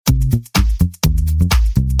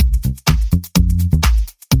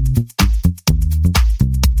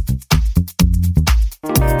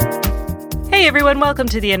everyone, welcome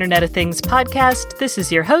to the Internet of Things podcast. This is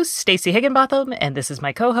your host, Stacey Higginbotham, and this is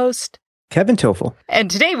my co-host, Kevin Toffel. And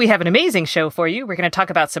today we have an amazing show for you. We're going to talk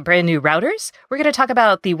about some brand new routers. We're going to talk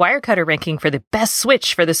about the Wirecutter ranking for the best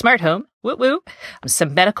switch for the smart home. Woo woo.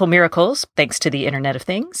 Some medical miracles, thanks to the Internet of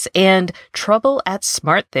Things, and trouble at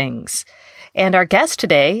smart things. And our guest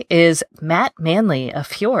today is Matt Manley of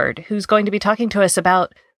Fjord, who's going to be talking to us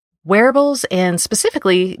about wearables and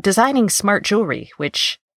specifically designing smart jewelry,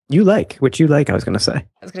 which you like, I was going to say. I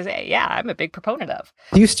was going to say, yeah, I'm a big proponent of.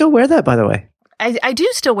 Do you still wear that, by the way? I do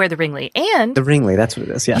still wear the ringly. And the ringly, that's what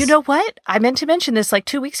it is, yes. You know what? I meant to mention this like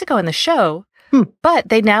 2 weeks ago in the show, but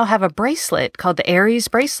they now have a bracelet called the Aries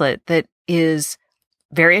bracelet that is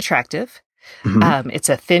very attractive. Mm-hmm. It's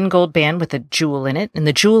a thin gold band with a jewel in it, and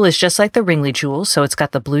the jewel is just like the ringly jewel. So it's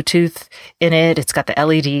got the Bluetooth in it, it's got the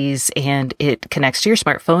LEDs, and it connects to your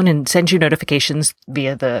smartphone and sends you notifications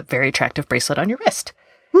via the very attractive bracelet on your wrist.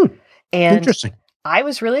 And interesting. I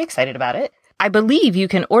was really excited about it. I believe you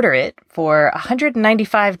can order it for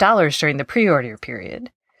 $195 during the pre-order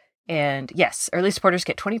period. And yes, early supporters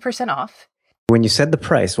get 20% off. When you said the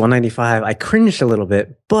price, $195, I cringed a little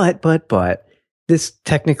bit, but this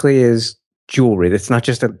technically is jewelry. It's not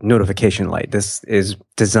just a notification light. This is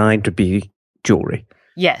designed to be jewelry.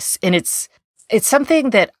 Yes, and it's something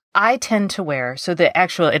that I tend to wear. So the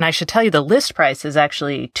actual, and I should tell you, the list price is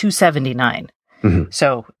actually $279. Mm-hmm.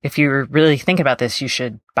 So if you're really thinking about this, you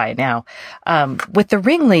should buy it now. With the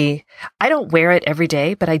ringly, I don't wear it every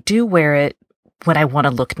day, but I do wear it when I want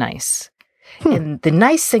to look nice. And the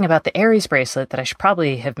nice thing about the Aries bracelet that I should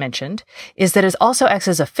probably have mentioned is that it also acts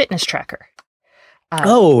as a fitness tracker.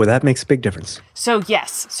 That makes a big difference. So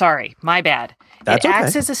yes, sorry, my bad. That's it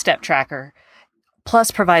acts as a step tracker, plus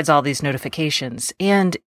provides all these notifications.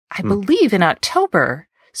 And I believe in October,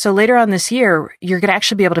 so later on this year, you're going to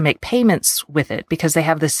actually be able to make payments with it because they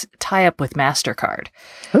have this tie-up with MasterCard.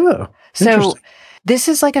 Oh, so this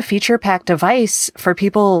is like a feature-packed device for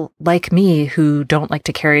people like me who don't like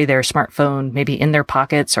to carry their smartphone maybe in their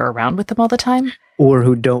pockets or around with them all the time. Or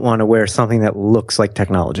who don't want to wear something that looks like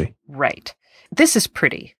technology. Right. This is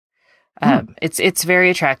pretty. It's very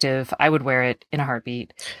attractive. I would wear it in a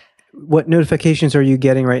heartbeat. What notifications are you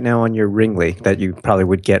getting right now on your ringly that you probably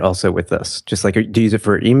would get also with this? Just like, do you use it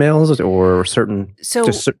for emails or certain?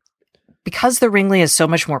 Because the ringly is so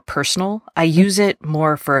much more personal, I use it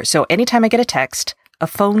more so anytime I get a text, a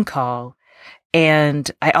phone call, and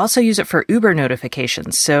I also use it for Uber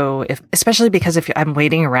notifications. So especially because if I'm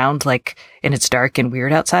waiting around and it's dark and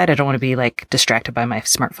weird outside, I don't want to be distracted by my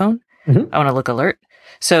smartphone. Mm-hmm. I want to look alert.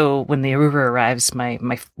 So when the Uber arrives, my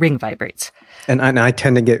ring vibrates. And I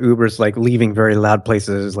tend to get Ubers leaving very loud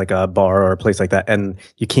places, like a bar or a place like that, and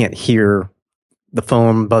you can't hear the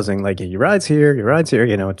phone buzzing your ride's here.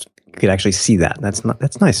 You could actually see that.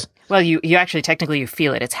 That's nice. Well, you actually technically you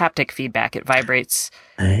feel it. It's haptic feedback. It vibrates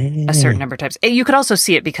a certain number of times. You could also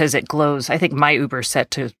see it because it glows. I think my Uber's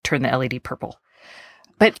set to turn the LED purple.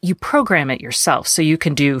 But you program it yourself. So you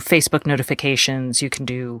can do Facebook notifications, you can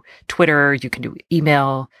do Twitter, you can do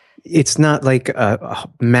email. It's not like a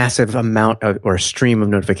massive amount or a stream of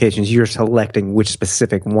notifications. You're selecting which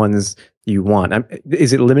specific ones you want.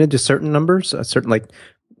 Is it limited to certain numbers?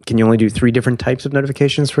 Can you only do 3 different types of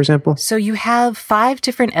notifications, for example? So you have 5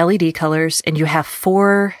 different LED colors and you have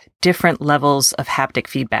 4 different levels of haptic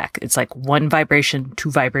feedback. It's 1 vibration,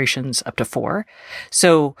 2 vibrations, up to 4.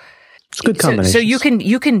 So it's good combination. So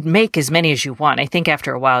you can make as many as you want. I think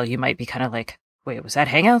after a while you might be kind of wait, was that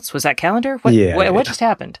Hangouts? Was that Calendar? What just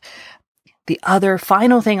happened? The other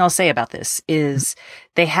final thing I'll say about this is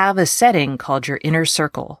they have a setting called your inner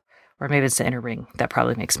circle, or maybe it's the inner ring. That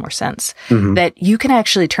probably makes more sense. Mm-hmm. That you can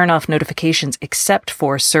actually turn off notifications except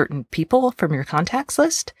for certain people from your contacts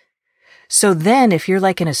list. So then if you're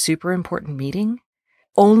in a super important meeting,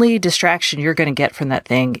 only distraction you're going to get from that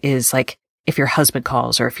thing is if your husband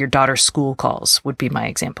calls or if your daughter's school calls would be my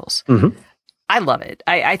examples. Mm-hmm. I love it.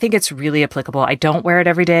 I think it's really applicable. I don't wear it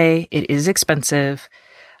every day. It is expensive.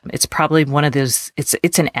 It's probably one of those,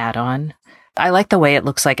 it's an add-on. I like the way it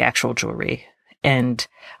looks like actual jewelry. And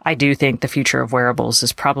I do think the future of wearables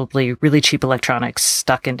is probably really cheap electronics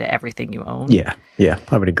stuck into everything you own. Yeah,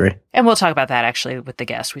 I would agree. And we'll talk about that actually with the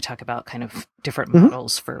guest. We talk about kind of different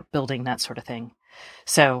models for building that sort of thing.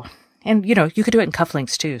 So, and you could do it in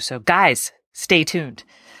cufflinks too. So guys, stay tuned.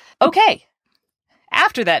 Okay.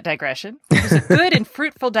 After that digression, it was a good and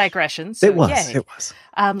fruitful digression. So it was. Yay. It was.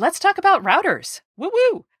 Let's talk about routers. Woo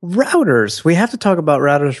woo. Routers. We have to talk about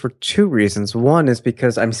routers for 2 reasons. One is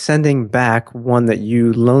because I'm sending back one that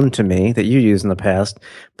you loaned to me that you used in the past,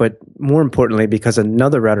 but more importantly, because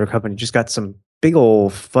another router company just got some big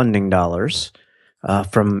old funding dollars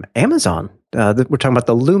from Amazon. We're talking about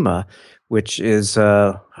the Luma, which is,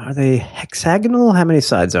 are they hexagonal? How many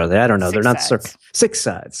sides are they? I don't know. They're not circle. 6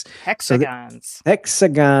 sides. Hexagons.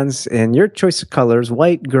 Hexagons in your choice of colors: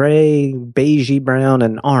 white, gray, beigey brown,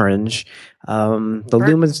 and orange.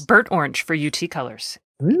 Luma's burnt orange for UT colors.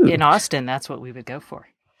 Ooh. In Austin, that's what we would go for.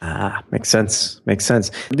 Makes sense.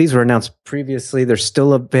 These were announced previously. They're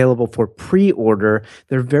still available for pre-order.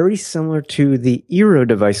 They're very similar to the Eero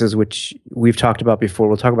devices, which we've talked about before.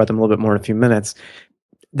 We'll talk about them a little bit more in a few minutes.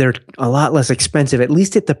 They're a lot less expensive, at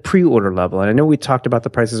least at the pre-order level. And I know we talked about the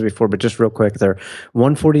prices before, but just real quick, they're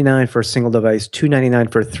 $149 for a single device,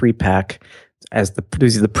 $299 for a 3-pack.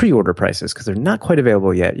 These are the pre-order prices, because they're not quite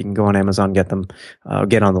available yet. You can go on Amazon, get them,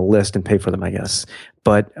 get on the list and pay for them, I guess.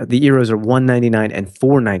 But the Eeros are $199 and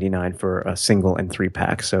 $499 for a single and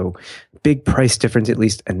 3-pack. So big price difference, at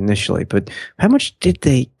least initially. But how much did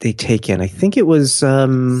they take in? I think it was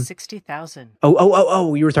 60,000.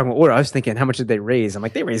 Oh! You were talking about order. I was thinking, how much did they raise? I'm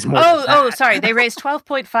like, they raised more. Sorry, they raised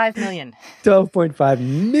 $12.5 million. $12.5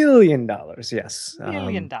 million. Yes,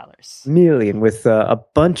 million with a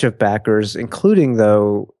bunch of backers, including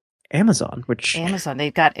though Amazon.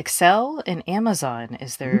 They've got Excel and Amazon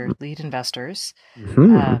as their lead investors.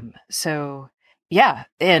 So yeah,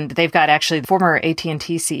 and they've got actually former AT&T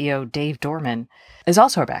CEO Dave Dorman is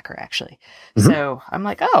also a backer, actually. So I'm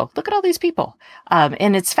like, oh, look at all these people.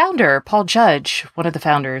 And its founder, Paul Judge, one of the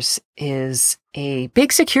founders, is a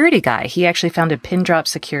big security guy. He actually founded Pindrop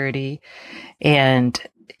Security, and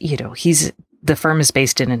the firm is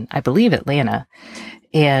based in, I believe, Atlanta.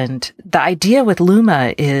 And the idea with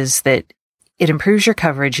Luma is that it improves your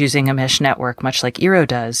coverage using a mesh network, much like Eero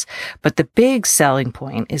does. But the big selling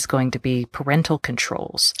point is going to be parental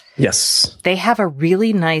controls. Yes. They have a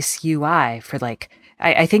really nice UI for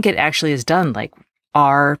I think it actually is done like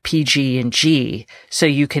R, PG, and G. So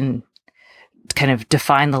you can kind of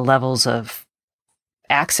define the levels of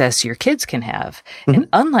access your kids can have. And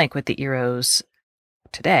unlike with the Eeros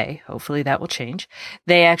today, hopefully that will change,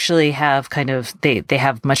 they actually have they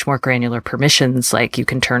have much more granular permissions, like you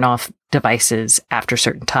can turn off devices after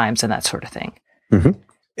certain times and that sort of thing.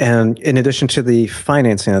 And in addition to the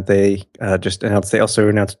financing that they just announced, they also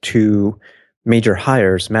announced 2 major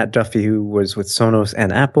hires. Matt Duffy, who was with Sonos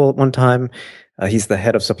and Apple at one time, he's the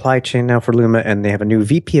head of supply chain now for Luma, and they have a new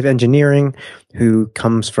VP of engineering who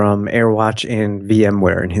comes from AirWatch and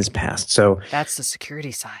VMware in his past. So that's the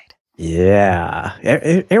security side. Yeah.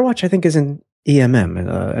 AirWatch, I think, is an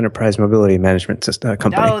EMM, Enterprise Mobility Management System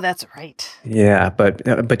company. Oh, that's right. Yeah, but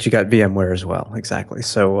you got VMware as well. Exactly.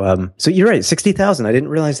 So you're right. 60,000. I didn't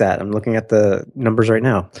realize that. I'm looking at the numbers right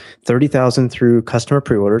now. 30,000 through customer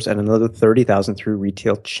pre-orders and another 30,000 through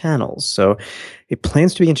retail channels. So it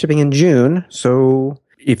plans to begin shipping in June. So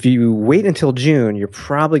if you wait until June, you're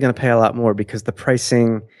probably going to pay a lot more, because the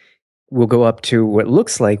pricing will go up to what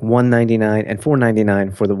looks like $199 and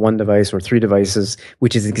 $499 for the 1 device or 3 devices,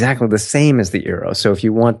 which is exactly the same as the Eero. So if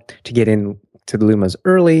you want to get into the Lumas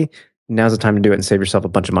early, now's the time to do it and save yourself a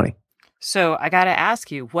bunch of money. So I got to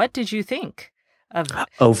ask you, what did you think of the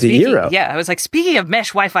Eero? Yeah, I was like, speaking of mesh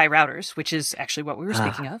Wi-Fi routers, which is actually what we were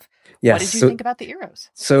speaking of. Yes. What did you think about the Eeros?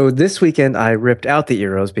 So this weekend I ripped out the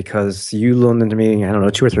Eeros because you loaned them to me,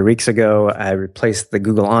 2 or 3 weeks ago. I replaced the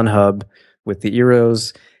Google On Hub with the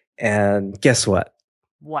Eeros. And guess what?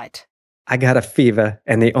 What? I got a fever,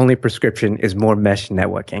 and the only prescription is more mesh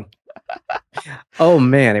networking. Oh,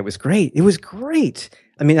 man, it was great.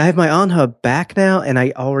 I mean, I have my On-Hub back now, and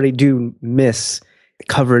I already do miss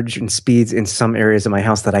coverage and speeds in some areas of my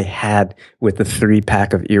house that I had with the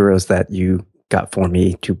 3-pack of Eeros that you got for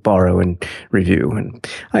me to borrow and review. And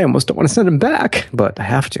I almost don't want to send them back, but I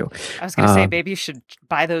have to. I was going to say, maybe you should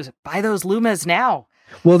buy those Lumas now.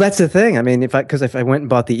 Well, that's the thing. I mean, if I went and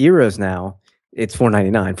bought the Eeros now, it's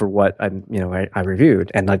 $499 for what I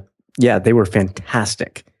reviewed, and they were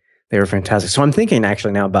fantastic. So I'm thinking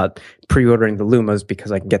actually now about pre-ordering the Lumas,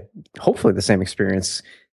 because I can get hopefully the same experience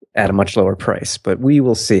at a much lower price. But we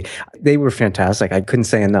will see. They were fantastic. I couldn't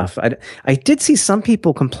say enough. I did see some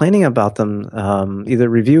people complaining about them, either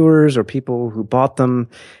reviewers or people who bought them.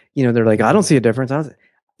 They're like, I don't see a difference.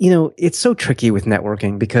 It's so tricky with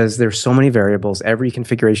networking, because there's so many variables. Every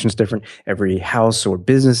configuration is different. Every house or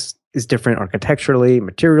business is different architecturally.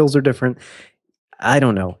 Materials are different. I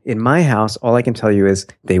don't know. In my house, all I can tell you is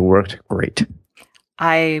they worked great.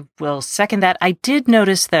 I will second that. I did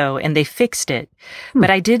notice, though, and they fixed it, but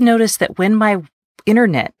I did notice that when my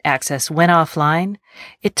internet access went offline,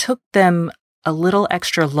 it took them a little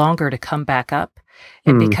extra longer to come back up.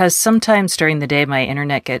 And because sometimes during the day my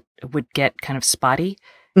internet would get kind of spotty,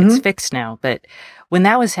 it's fixed now. But when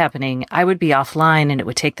that was happening, I would be offline and it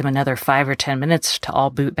would take them another 5 or 10 minutes to all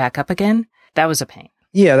boot back up again. That was a pain.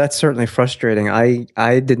 Yeah, that's certainly frustrating.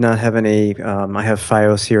 I did not have any. I have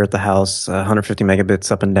FiOS here at the house, 150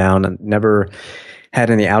 megabits up and down, and never had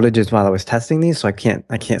any outages while I was testing these, so I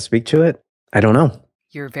can't speak to it. I don't know.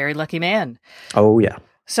 You're a very lucky man. Oh yeah.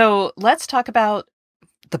 So let's talk about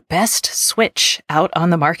the best switch out on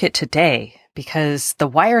the market today, because the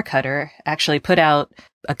Wirecutter actually put out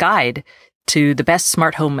a guide to the best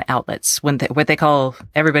smart home outlets. What they call,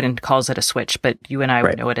 everybody calls it a switch, but you and I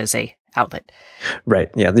would know it as a outlet. Right.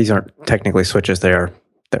 Yeah. These aren't technically switches. They're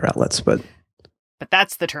outlets, but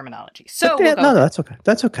that's the terminology. So no, that's okay.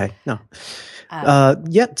 That's okay. No.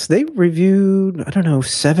 They reviewed, I don't know,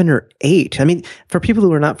 7 or 8. I mean, for people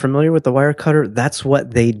who are not familiar with the Wirecutter, that's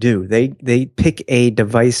what they do. They pick a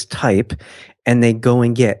device type and they go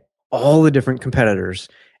and get all the different competitors,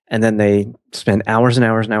 and then they spend hours and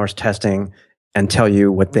hours and hours testing and tell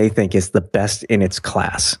you what they think is the best in its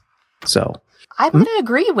class. So I'm going to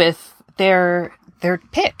agree with their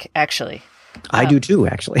pick, actually. I do too,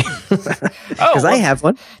 actually, because I have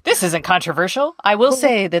one. This isn't controversial. I will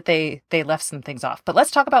say that they left some things off, but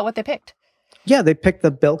let's talk about what they picked. Yeah, they picked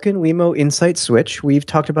the Belkin Wemo Insight Switch. We've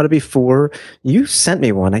talked about it before. You sent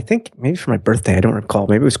me one, I think maybe for my birthday. I don't recall.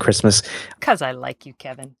 Maybe it was Christmas. Because I like you,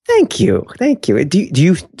 Kevin. Thank you. Do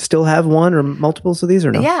you still have one or multiples of these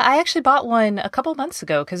or no? Yeah, I actually bought one a couple months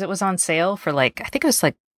ago because it was on sale for I think it was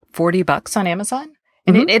 $40 on Amazon.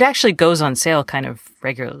 And it actually goes on sale kind of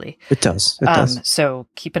regularly. It does. It does. So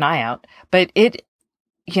keep an eye out. But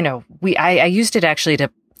I used it actually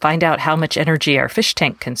to find out how much energy our fish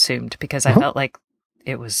tank consumed, because I felt like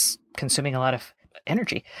it was consuming a lot of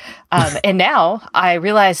energy. And now I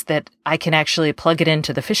realized that I can actually plug it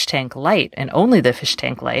into the fish tank light, and only the fish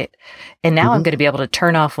tank light. And now I'm going to be able to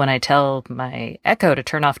turn off when I tell my Echo to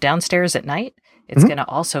turn off downstairs at night. It's going to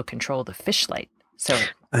also control the fish light. So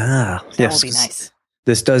that will be nice.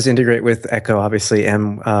 This does integrate with Echo, obviously,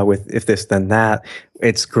 and with If This Then That.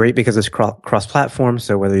 It's great because it's cross-platform.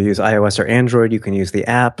 So whether you use iOS or Android, you can use the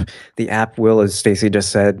app. The app will, as Stacey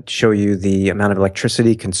just said, show you the amount of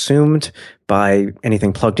electricity consumed by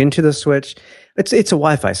anything plugged into the switch. It's a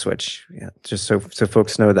Wi-Fi switch, just so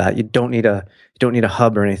folks know that you don't need a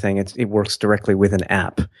hub or anything. It works directly with an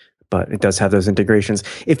app, but it does have those integrations.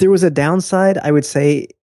 If there was a downside, I would say,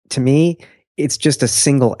 to me, it's just a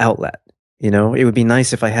single outlet. It would be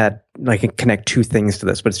nice if I could connect 2 things to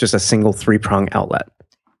this, but it's just a single 3-prong outlet.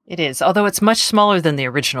 It is, although it's much smaller than the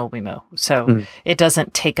original Wemo, so it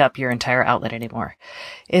doesn't take up your entire outlet anymore.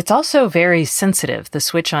 It's also very sensitive, the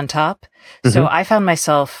switch on top. So I found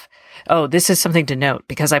myself, this is something to note,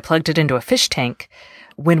 because I plugged it into a fish tank.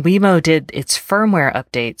 When Wemo did its firmware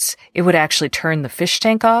updates, it would actually turn the fish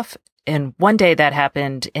tank off. And one day that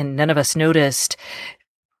happened, and none of us noticed.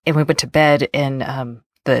 And we went to bed, and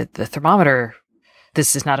the thermometer,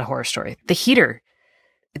 this is not a horror story, the heater,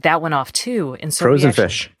 that went off too. And so frozen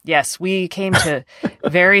fish. Yes, we came to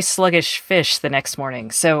very sluggish fish the next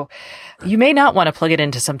morning. So you may not want to plug it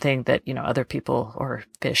into something that, other people or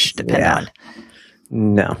fish depend on.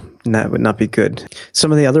 No, that would not be good.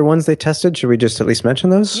 Some of the other ones they tested, should we just at least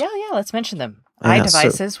mention those? Yeah, let's mention them.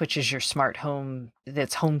 iDevices, which is your smart home,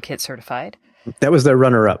 that's HomeKit certified. That was their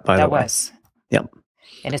runner-up, by the way. That was. Yep.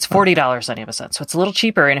 And it's $40 on Amazon, so it's a little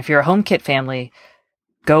cheaper. And if you're a HomeKit family,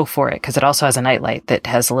 go for it, because it also has a nightlight that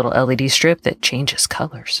has a little LED strip that changes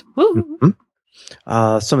colors. Woo!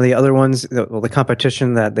 Some of the other ones, the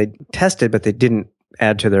competition that they tested, but they didn't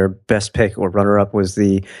add to their best pick or runner-up, was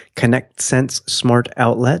the ConnectSense Smart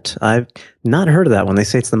Outlet. I've not heard of that one. They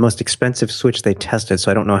say it's the most expensive switch they tested, so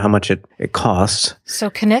I don't know how much it costs. So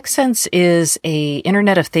ConnectSense is a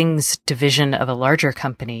Internet of Things division of a larger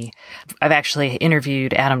company. I've actually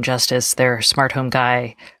interviewed Adam Justice, their smart home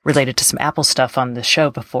guy, related to some Apple stuff on the show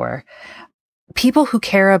before. People who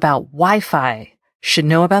care about Wi-Fi should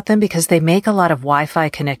know about them, because they make a lot of Wi-Fi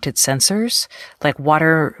connected sensors, like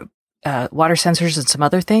water sensors and some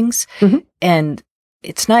other things. And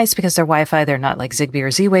it's nice because they're Wi-Fi. They're not like Zigbee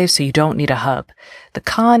or Z-Wave, so you don't need a hub. The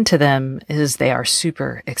con to them is they are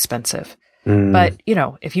super expensive. But,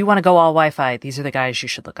 if you want to go all Wi-Fi, these are the guys you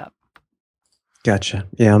should look up. Gotcha.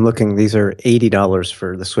 Yeah, I'm looking. These are $80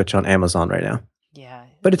 for the switch on Amazon right now. Yeah.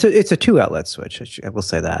 But it's a 2-outlet switch. I will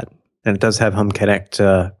say that. And it does have Home Connect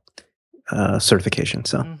certification.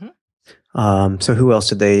 So. So who else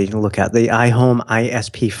did they look at? The iHome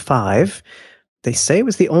ISP5. They say it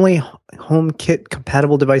was the only HomeKit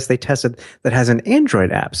compatible device they tested that has an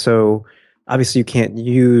Android app. So obviously you can't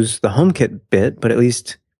use the HomeKit bit, but at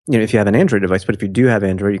least, if you have an Android device, but if you do have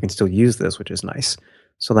Android, you can still use this, which is nice.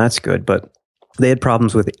 So that's good. But they had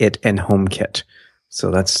problems with it and HomeKit. So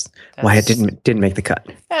that's why it didn't make the cut.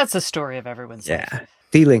 That's the story of everyone's life.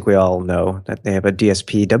 D-Link, we all know that they have a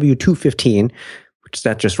DSP W215, which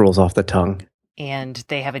that just rolls off the tongue. And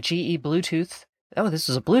they have a GE Bluetooth. Oh, this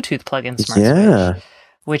is a Bluetooth plug-in smart switch,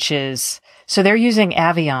 which is, so they're using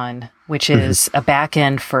Avion, which is a back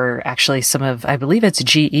end for actually some of, I believe it's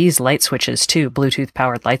GE's light switches too, Bluetooth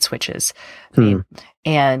powered light switches.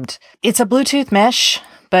 And it's a Bluetooth mesh,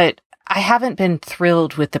 but I haven't been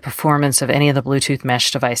thrilled with the performance of any of the Bluetooth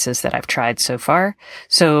mesh devices that I've tried so far.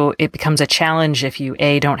 So it becomes a challenge if you,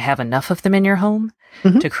 A, don't have enough of them in your home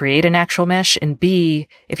to create an actual mesh, and B,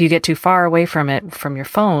 if you get too far away from it from your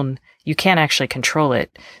phone, you can't actually control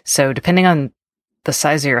it. So depending on the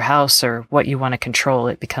size of your house or what you want to control,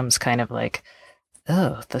 it becomes kind of like,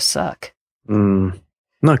 oh, the suck.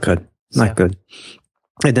 Not good. Not good.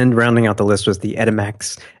 And then rounding out the list was the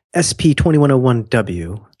Edimax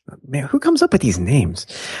SP2101W. Man, who comes up with these names?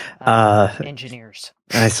 Engineers.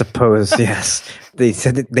 I suppose, yes. They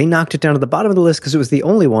said that they knocked it down to the bottom of the list because it was the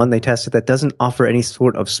only one they tested that doesn't offer any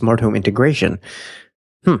sort of smart home integration.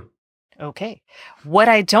 Okay. What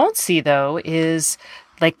I don't see, though, is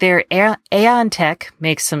like their Aeon Tech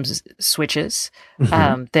makes some switches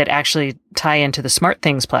that actually tie into the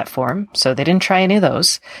SmartThings platform. So they didn't try any of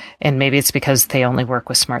those. And maybe it's because they only work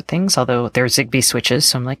with SmartThings, although they're Zigbee switches.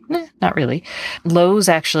 So I'm like, nah, not really. Lowe's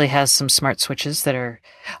actually has some smart switches that are,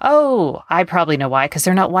 I probably know why, because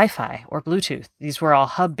they're not Wi-Fi or Bluetooth. These were all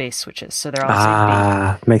hub-based switches. So they're all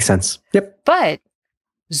Zigbee. Makes sense. Yep. But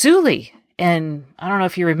Zuli, and I don't know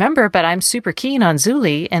if you remember, but I'm super keen on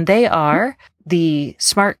Zuli, and they are the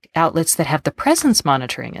smart outlets that have the presence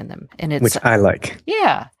monitoring in them. And it's, which I like.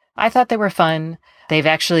 Yeah. I thought they were fun. They've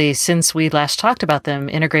actually, since we last talked about them,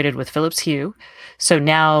 integrated with Philips Hue. So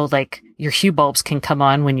now, like, your Hue bulbs can come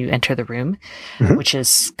on when you enter the room, which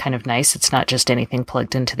is kind of nice. It's not just anything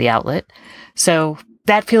plugged into the outlet. So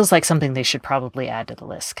that feels like something they should probably add to the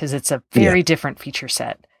list because it's a very different feature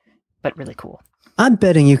set, but really cool. I'm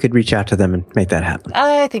betting you could reach out to them and make that happen.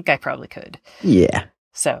 I think I probably could. Yeah.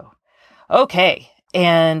 So, okay.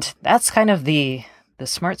 And that's kind of the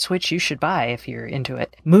smart switch you should buy if you're into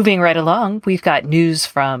it. Moving right along, we've got news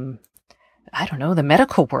from, I don't know, the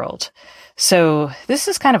medical world. So this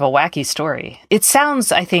is kind of a wacky story. It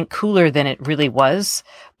sounds, I think, cooler than it really was.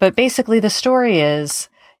 But basically the story is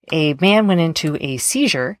a man went into a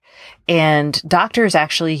seizure and doctors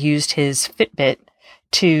actually used his Fitbit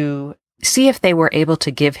to see if they were able to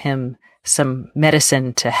give him some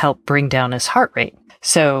medicine to help bring down his heart rate.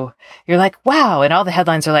 So you're like, wow. And all the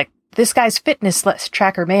headlines are like, this guy's fitness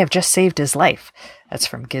tracker may have just saved his life. That's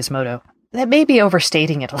from Gizmodo. That may be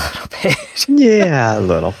overstating it a little bit. Yeah, a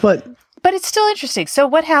little, but it's still interesting. So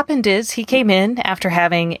what happened is he came in after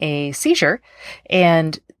having a seizure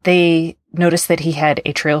and they noticed that he had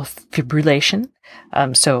atrial fibrillation.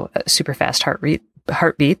 So a super fast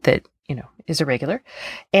heartbeat that, is irregular.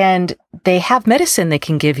 And they have medicine they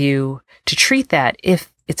can give you to treat that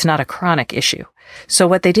if it's not a chronic issue. So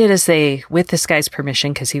what they did is they, with this guy's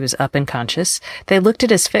permission, because he was up and conscious, they looked at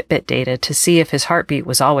his Fitbit data to see if his heartbeat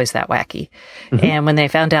was always that wacky. And when they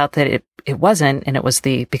found out that it wasn't, and it was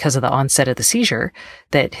because of the onset of the seizure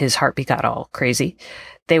that his heartbeat got all crazy,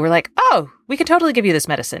 they were like, oh, we can totally give you this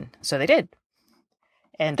medicine. So they did.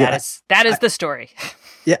 And that is the story.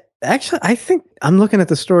 Yeah, actually, I think I'm looking at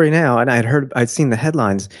the story now, and I'd seen the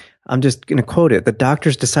headlines. I'm just going to quote it. The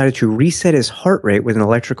doctors decided to reset his heart rate with an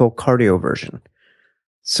electrical cardioversion.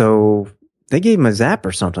 So they gave him a zap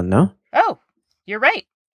or something, no? Oh, you're right.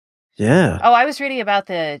 Yeah. Oh, I was reading about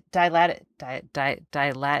the dilatism.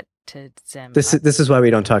 This is why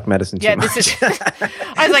we don't talk medicine too much.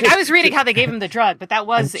 I was reading how they gave him the drug, but that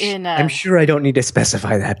was I'm sure I don't need to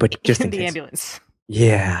specify that, but just in the case. Ambulance.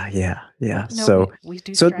 Yeah. No,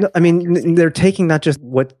 I mean, they're taking not just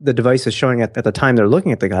what the device is showing at the time they're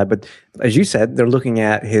looking at the guy, but as you said, they're looking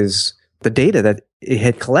at the data that it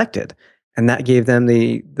had collected, and that gave them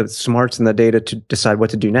the smarts and the data to decide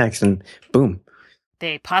what to do next. And boom,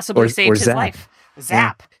 they possibly saved his life.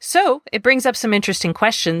 Zap. Yeah. So it brings up some interesting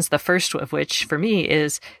questions. The first of which, for me,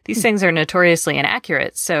 is these things are notoriously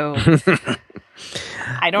inaccurate. So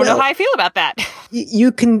I don't know how I feel about that.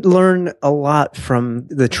 You can learn a lot from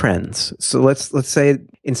the trends. So let's say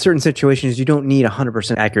in certain situations, you don't need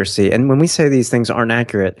 100% accuracy. And when we say these things aren't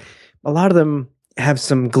accurate, a lot of them have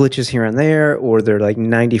some glitches here and there, or they're like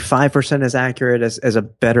 95% as accurate as a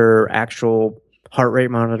better actual heart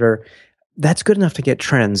rate monitor. That's good enough to get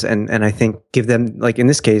trends. And I think give them, like in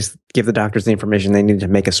this case, give the doctors the information they need to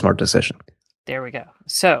make a smart decision. There we go.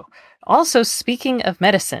 So Also, speaking of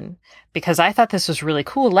medicine, because I thought this was really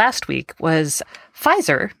cool last week, was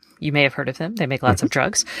Pfizer, you may have heard of them, they make lots of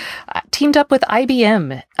drugs, teamed up with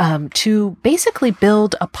IBM to basically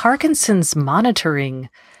build a Parkinson's monitoring,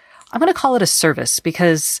 I'm going to call it a service,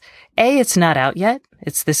 because A, it's not out yet.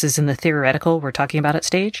 This is in the theoretical, we're talking about it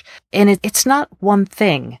stage. And it's not one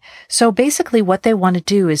thing. So basically what they want to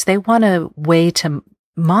do is they want a way to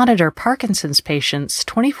monitor Parkinson's patients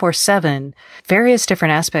 24/7, various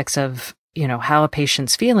different aspects of, how a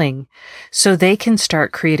patient's feeling, so they can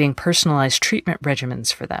start creating personalized treatment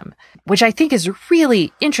regimens for them, which I think is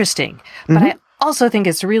really interesting. But I also think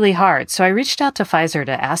it's really hard. So I reached out to Pfizer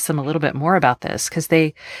to ask them a little bit more about this, because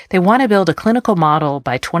they want to build a clinical model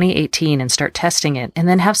by 2018 and start testing it, and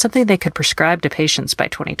then have something they could prescribe to patients by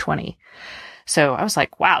 2020. So I was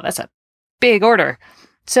like, wow, that's a big order.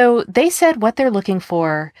 So they said what they're looking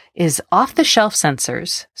for is off-the-shelf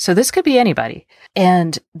sensors. So this could be anybody.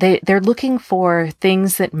 And they're looking for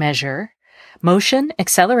things that measure motion,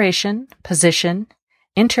 acceleration, position,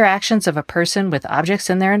 interactions of a person with objects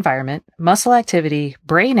in their environment, muscle activity,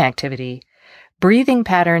 brain activity, breathing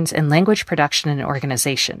patterns, and language production and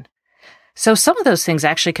organization. So some of those things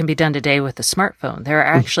actually can be done today with the smartphone. There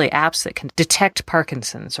are actually apps that can detect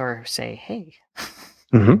Parkinson's or say, hey,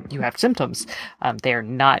 you have symptoms. They're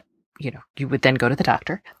not, you would then go to the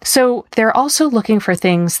doctor. So they're also looking for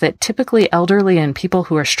things that typically elderly and people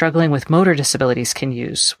who are struggling with motor disabilities can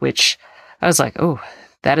use, which I was like, oh,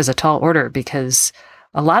 that is a tall order, because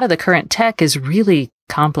a lot of the current tech is really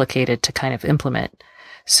complicated to kind of implement.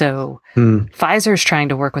 So Pfizer's trying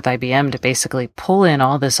to work with IBM to basically pull in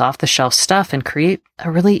all this off-the-shelf stuff and create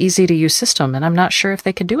a really easy-to-use system. And I'm not sure if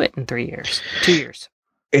they could do it in 3 years, 2 years.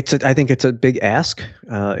 I think it's a big ask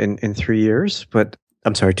in 3 years, but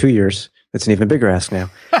I'm sorry, 2 years. It's an even bigger ask now.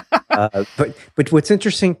 But what's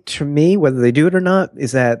interesting to me, whether they do it or not,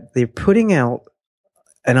 is that they're putting out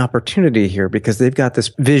an opportunity here, because they've got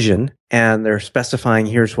this vision and they're specifying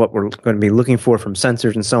here's what we're going to be looking for from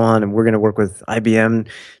sensors and so on. And we're going to work with IBM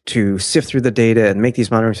to sift through the data and make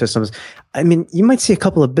these monitoring systems. I mean, you might see a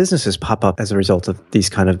couple of businesses pop up as a result of these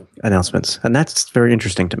kind of announcements. And that's very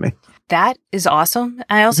interesting to me. That is awesome.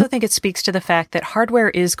 I also think it speaks to the fact that hardware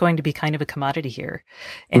is going to be kind of a commodity here.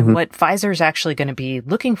 And what Pfizer is actually going to be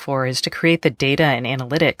looking for is to create the data and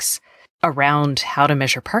analytics around how to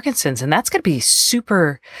measure Parkinson's. And that's going to be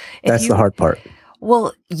super. That's the hard part.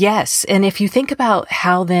 Well, yes. And if you think about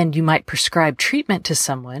how then you might prescribe treatment to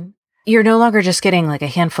someone, you're no longer just getting like a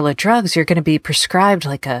handful of drugs. You're going to be prescribed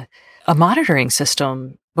like a monitoring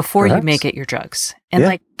system before you may get your drugs. And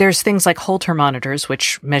like there's things like Holter monitors,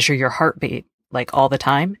 which measure your heartbeat like all the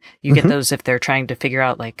time. You get those if they're trying to figure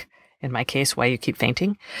out, like in my case, why you keep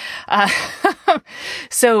fainting.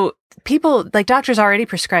 So people, like doctors already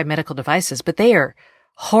prescribe medical devices, but they are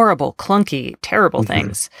horrible, clunky, terrible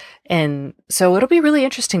things. And so it'll be really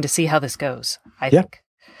interesting to see how this goes, I think.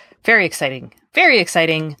 Very exciting. Very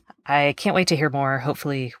exciting. I can't wait to hear more.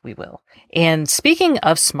 Hopefully we will. And speaking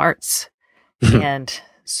of smarts and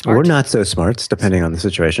or not so smarts, depending on the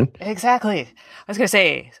situation. Exactly. I was going to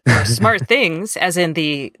say smart things, as in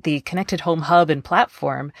the connected home hub and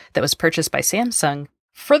platform that was purchased by Samsung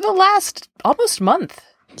for the last almost month.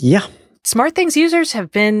 Yeah. Smart Things users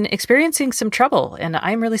have been experiencing some trouble, and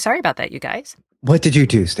I'm really sorry about that, you guys. What did you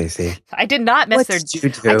do, Stacey? I did not mess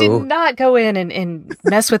I did not go in and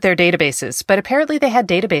mess with their databases, but apparently they had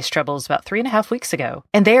database troubles about 3.5 weeks ago,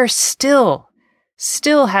 and they are still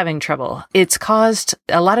having trouble. It's caused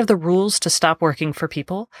a lot of the rules to stop working for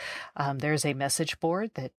people. There's a message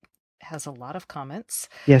board that has a lot of comments.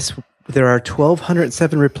 Yes, there are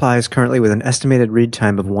 1,207 replies currently with an estimated read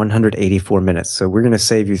time of 184 minutes. So we're going to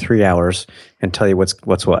save you 3 hours and tell you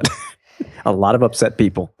what's what. A lot of upset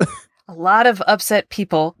people. A lot of upset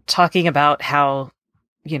people talking about how,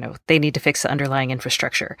 they need to fix the underlying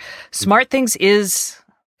infrastructure. Smart Things is,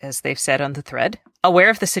 as they've said on the thread, aware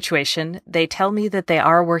of the situation. They tell me that they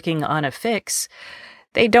are working on a fix.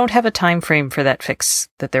 They don't have a time frame for that fix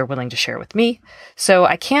that they're willing to share with me. So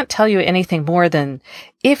I can't tell you anything more than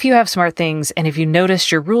if you have Smart Things and if you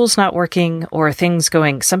notice your rules not working or things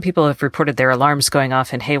going, some people have reported their alarms going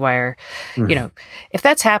off in haywire. If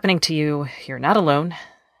that's happening to you, you're not alone.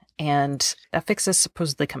 And a fix is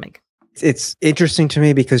supposedly coming. It's interesting to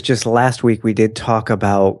me because just last week we did talk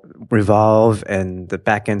about Revolve and the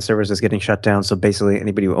back-end services getting shut down. So basically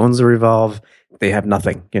anybody who owns a Revolve, they have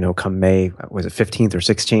nothing, come May, was it 15th or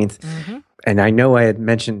 16th? And I know I had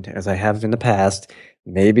mentioned, as I have in the past,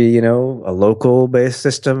 maybe, a local based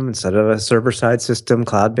system instead of a server side system,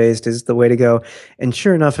 cloud based is the way to go. And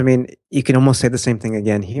sure enough, I mean, you can almost say the same thing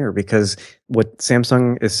again here, because what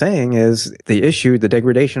Samsung is saying is the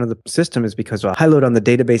degradation of the system is because of a high load on the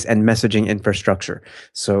database and messaging infrastructure.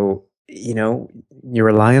 So, you're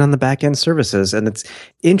relying on the back end services. And it's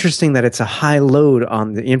interesting that it's a high load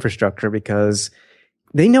on the infrastructure because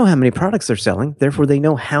they know how many products they're selling. Therefore, they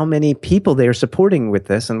know how many people they are supporting with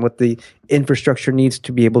this and what the infrastructure needs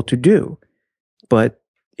to be able to do. But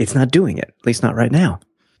it's not doing it, at least not right now.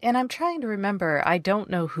 And I'm trying to remember, I don't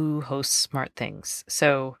know who hosts SmartThings.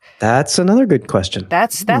 So that's another good question.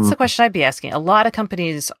 That's the question I'd be asking. A lot of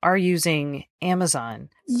companies are using Amazon.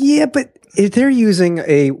 Yeah, but if they're using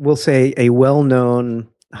we'll say a well-known,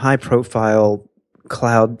 high-profile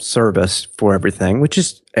cloud service for everything, which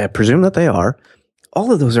is, I presume that they are,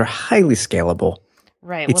 all of those are highly scalable.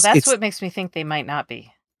 Right. Well, that's what makes me think they might not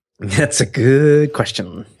be. That's a good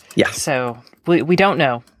question. Yeah. So we don't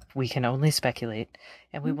know. We can only speculate,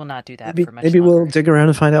 and we will not do that for much Maybe longer. We'll dig around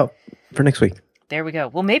and find out for next week. There we go.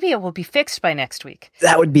 Well, maybe it will be fixed by next week.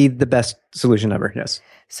 That would be the best solution ever, yes.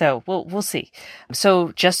 So we'll see.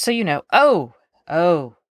 So just so you know, Oh,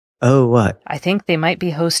 what? I think they might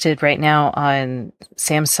be hosted right now on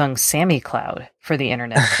Samsung's Sammy Cloud for the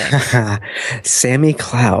Internet of Things. Sammy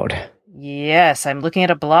Cloud. Yes, I'm looking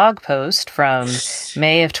at a blog post from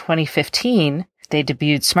May of 2015. They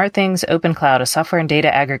debuted SmartThings Open Cloud, a software and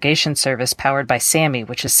data aggregation service powered by Sammy,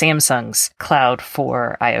 which is Samsung's cloud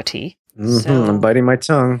for IoT. Mm-hmm. So, I'm biting my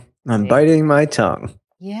tongue. Biting my tongue.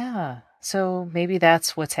 Yeah. So maybe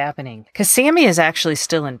that's what's happening. Because Sammy is actually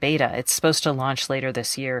still in beta. It's supposed to launch later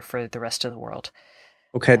this year for the rest of the world.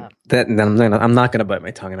 Okay, then I'm not going to bite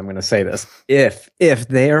my tongue, and I'm going to say this: if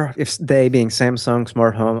they being Samsung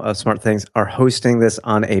Smart Home SmartThings are hosting this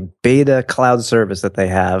on a beta cloud service that they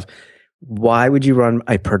have, why would you run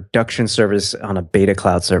a production service on a beta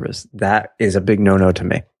cloud service? That is a big no-no to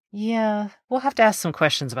me. Yeah, we'll have to ask some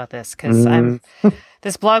questions about this because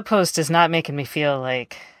this blog post is not making me feel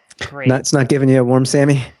like. Great. It's not giving you a warm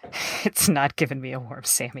Sammy? It's not giving me a warm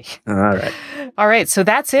Sammy. All right. So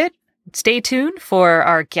that's it. Stay tuned for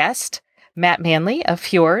our guest, Matt Manley of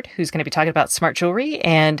Fjord, who's going to be talking about smart jewelry,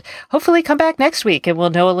 and hopefully come back next week and we'll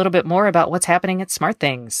know a little bit more about what's happening at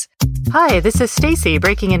SmartThings. Hi, this is Stacy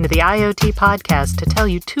breaking into the IoT podcast to tell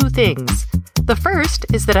you two things. The first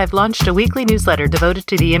is that I've launched a weekly newsletter devoted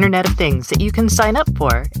to the Internet of Things that you can sign up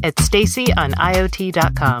for at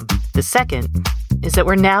stacyoniot.com. The second is that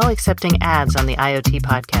we're now accepting ads on the IoT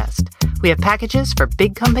podcast. We have packages for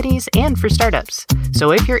big companies and for startups.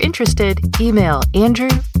 So if you're interested, email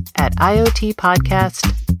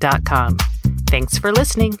andrew@iotpodcast.com. Thanks for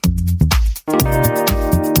listening.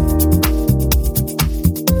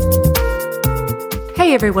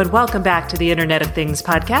 Hey everyone, welcome back to the Internet of Things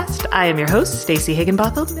podcast. I am your host, Stacey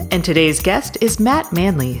Higginbotham, and today's guest is Matt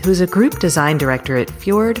Manley, who's a group design director at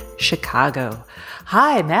Fjord Chicago.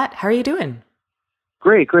 Hi, Matt. How are you doing?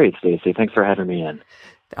 Great, Stacey. Thanks for having me in.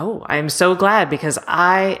 Oh, I'm so glad because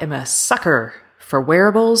I am a sucker for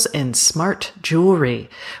wearables and smart jewelry,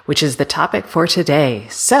 which is the topic for today.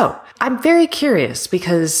 So I'm very curious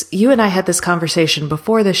because you and I had this conversation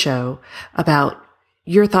before the show about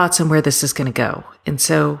your thoughts on where this is going to go. And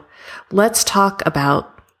so let's talk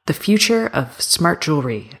about the future of smart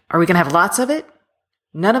jewelry. Are we going to have lots of it?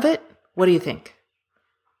 None of it? What do you think?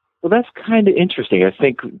 Well, that's kind of interesting. I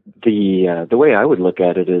think the way I would look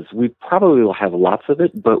at it is we probably will have lots of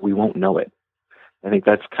it, but we won't know it. I think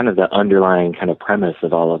that's kind of the underlying kind of premise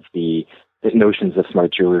of all of the notions of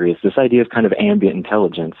smart jewelry is this idea of kind of ambient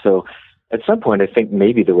intelligence. So at some point, I think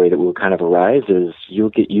maybe the way that will kind of arise is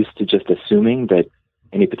you'll get used to just assuming that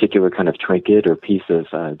any particular kind of trinket or piece of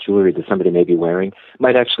jewelry that somebody may be wearing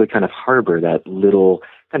might actually kind of harbor that little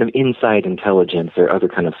kind of inside intelligence or other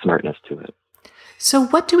kind of smartness to it. So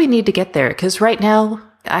what do we need to get there? Because right now,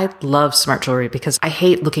 I love smart jewelry because I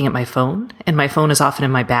hate looking at my phone, and my phone is often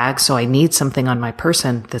in my bag, so I need something on my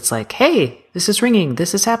person that's like, hey, this is ringing,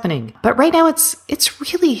 this is happening. But right now,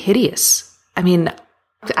 it's really hideous. I mean,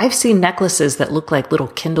 I've seen necklaces that look like little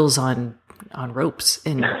Kindles on ropes,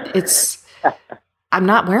 and I'm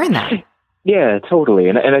not wearing that. Yeah, totally.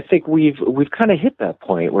 And I think we've kind of hit that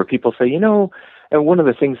point where people say, and one of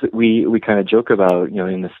the things that we kind of joke about,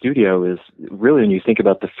 in the studio is really when you think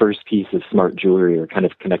about the first piece of smart jewelry or kind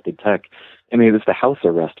of connected tech, I mean, it's the house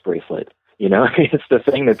arrest bracelet. It's the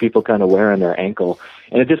thing that people kind of wear on their ankle.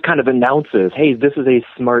 And it just kind of announces, hey, this is a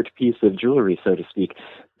smart piece of jewelry, so to speak.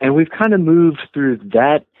 And we've kind of moved through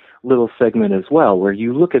that little segment as well, where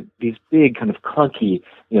you look at these big kind of clunky,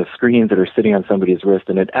 screens that are sitting on somebody's wrist,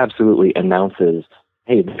 and it absolutely announces,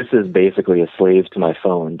 hey, this is basically a slave to my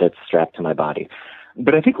phone that's strapped to my body.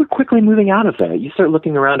 But I think we're quickly moving out of that. You start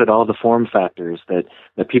looking around at all the form factors that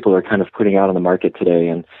people are kind of putting out on the market today.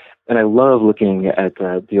 And I love looking at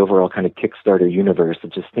the overall kind of Kickstarter universe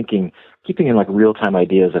of just keeping in like real-time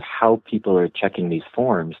ideas of how people are checking these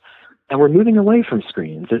forms. And we're moving away from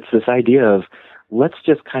screens. It's this idea of let's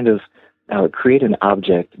just kind of create an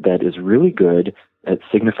object that is really good at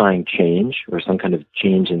signifying change or some kind of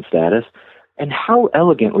change in status. And how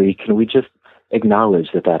elegantly can we just acknowledge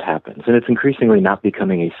that happens? And it's increasingly not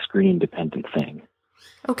becoming a screen-dependent thing.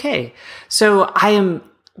 Okay. So I am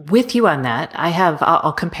with you on that.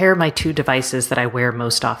 I'll compare my two devices that I wear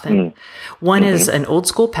most often. One is an old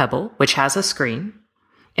school Pebble, which has a screen,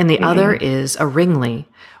 and the other is a Ringly,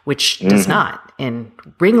 which does not. And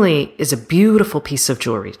Ringly is a beautiful piece of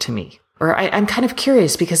jewelry to me. Or I'm kind of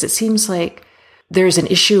curious because it seems like there's an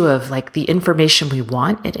issue of like the information we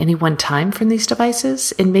want at any one time from these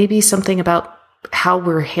devices, and maybe something about how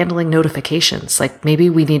we're handling notifications. Like maybe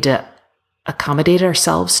we need to accommodate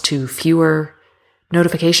ourselves to fewer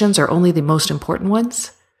notifications or only the most important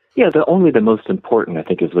ones. Yeah, only the most important, I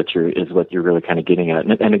think, is what you're really kind of getting at.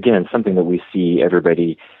 And again, something that we see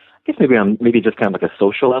everybody, I guess maybe on just kind of like a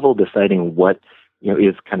social level, deciding what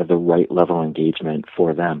is kind of the right level of engagement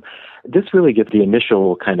for them. This really gets the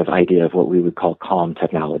initial kind of idea of what we would call calm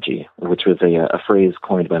technology, which was a phrase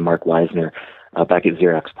coined by Mark Weisner back at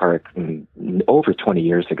Xerox PARC over 20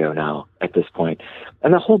 years ago now at this point.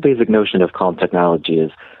 And the whole basic notion of calm technology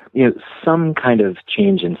is, some kind of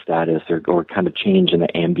change in status or kind of change in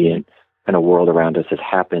the ambient kind of world around us has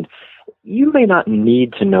happened. You may not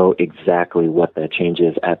need to know exactly what that change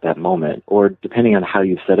is at that moment, or depending on how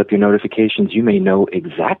you set up your notifications, you may know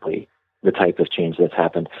exactly the type of change that's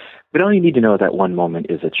happened. But all you need to know at that one moment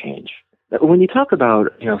is a change. When you talk about,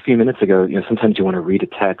 a few minutes ago, sometimes you want to read a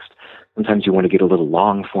text, sometimes you want to get a little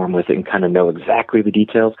long form with it and kind of know exactly the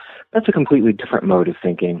details. That's a completely different mode of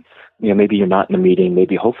thinking. Maybe you're not in a meeting,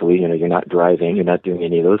 maybe hopefully, you're not driving, you're not doing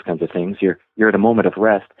any of those kinds of things. You're at a moment of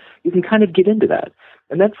rest. You can kind of get into that.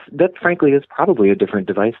 And that frankly is probably a different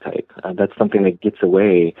device type. That's something that gets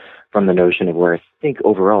away from the notion of where I think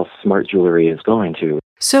overall smart jewelry is going to.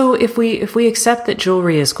 So if we accept that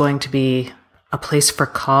jewelry is going to be a place for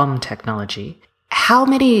calm technology, how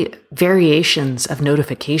many variations of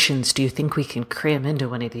notifications do you think we can cram into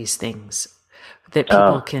one of these things that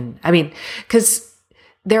people can, because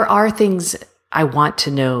there are things I want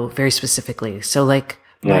to know very specifically. So like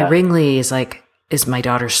my Ringly is my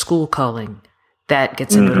daughter's school calling. That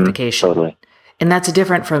gets a notification. Totally. And that's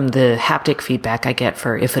different from the haptic feedback I get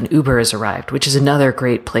for if an Uber has arrived, which is another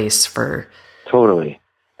great place for. Totally.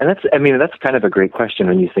 And that's kind of a great question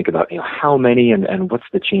when you think about, how many and what's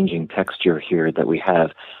the changing texture here that we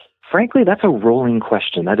have. Frankly, that's a rolling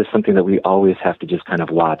question. That is something that we always have to just kind of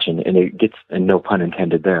watch, and it gets, and no pun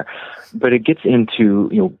intended there, but it gets into,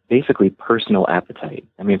 basically personal appetite.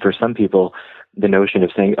 For some people, the notion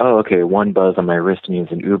of saying, oh, okay, one buzz on my wrist means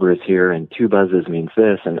an Uber is here, and two buzzes means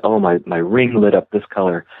this, and oh, my ring lit up this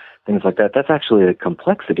color, things like that. That's actually a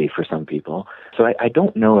complexity for some people. So I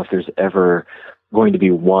don't know if there's ever going to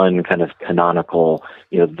be one kind of canonical,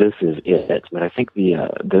 this is it. But I think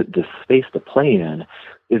the space to play in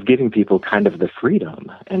is giving people kind of the freedom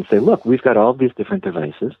and say, look, we've got all of these different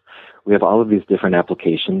devices. We have all of these different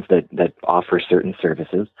applications that offer certain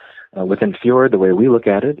services. Within Fjord, the way we look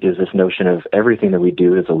at it is this notion of everything that we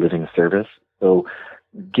do is a living service. So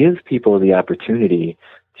give people the opportunity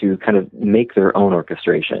to kind of make their own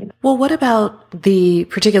orchestration. Well, what about the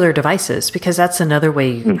particular devices? Because that's another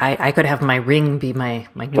way I could have my ring be my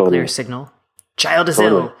nuclear signal. Child is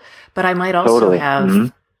ill. But I might also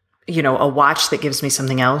have, a watch that gives me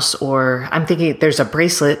something else. Or I'm thinking there's a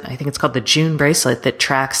bracelet, I think it's called the June bracelet, that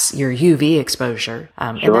tracks your UV exposure.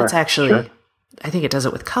 And that's actually, I think it does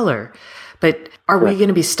it with color. But are we going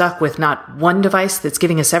to be stuck with not one device that's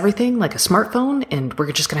giving us everything, like a smartphone, and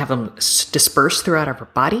we're just going to have them dispersed throughout our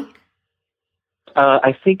body?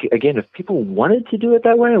 I think, again, if people wanted to do it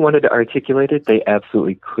that way and wanted to articulate it, they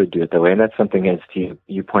absolutely could do it that way. And that's something, as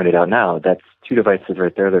you pointed out now, that's two devices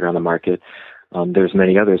right there that are on the market. There's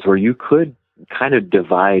many others where you could kind of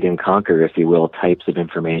divide and conquer, if you will, types of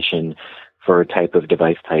information for a type of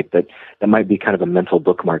device type that might be kind of a mental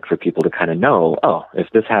bookmark for people to kind of know, oh, if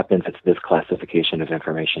this happens, it's this classification of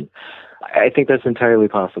information. I think that's entirely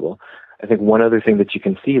possible. I think one other thing that you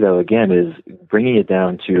can see, though, again, is bringing it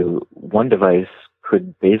down to one device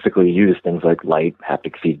could basically use things like light,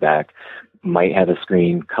 haptic feedback, might have a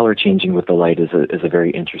screen. Color changing with the light is a very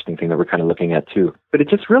interesting thing that we're kind of looking at, too. But it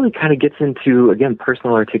just really kind of gets into, again,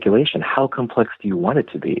 personal articulation. How complex do you want it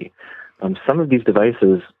to be? Some of these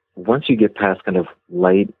devices once you get past kind of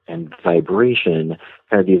light and vibration,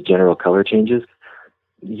 kind of these general color changes,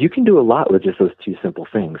 you can do a lot with just those two simple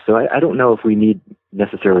things. So I don't know if we need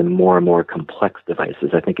necessarily more and more complex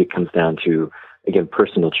devices. I think it comes down to, again,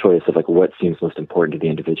 personal choice of like what seems most important to the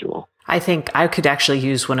individual. I think I could actually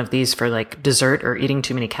use one of these for like dessert or eating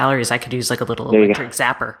too many calories. I could use like a little electric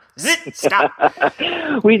zapper. Zit, stop.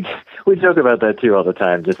 we joke about that too all the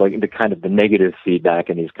time, just like the kind of the negative feedback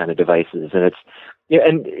in these kind of devices.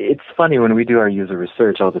 And it's funny when we do our user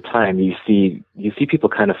research all the time, you see people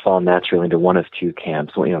kind of fall naturally into one of two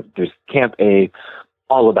camps. Well, there's camp A,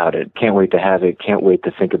 all about it, can't wait to have it, can't wait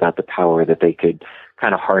to think about the power that they could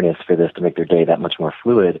kind of harness for this to make their day that much more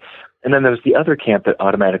fluid. And then there's the other camp that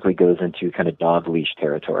automatically goes into kind of dog leash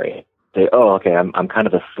territory. Say, oh, okay, I'm kind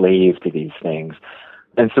of a slave to these things.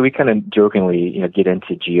 And so we kind of jokingly, get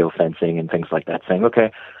into geofencing and things like that, saying,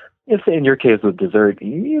 okay, if in your case with dessert,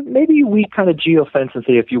 maybe we kind of geofence and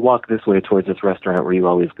say, if you walk this way towards this restaurant where you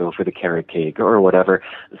always go for the carrot cake or whatever,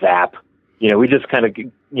 zap. We just kind of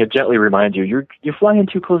gently remind you, you're flying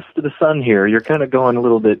too close to the sun here. You're kind of going a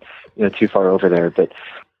little bit too far over there. But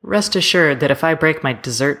rest assured that if I break my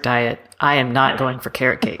dessert diet, I am not going for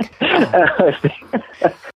carrot cake.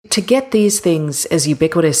 To get these things as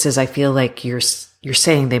ubiquitous as I feel like you're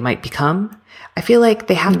saying they might become, I feel like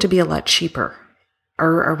they have to be a lot cheaper.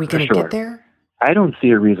 Are we going to get there? I don't see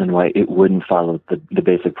a reason why it wouldn't follow the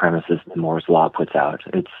basic premises that Moore's Law puts out.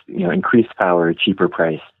 It's increased power, cheaper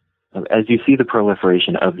price. As you see the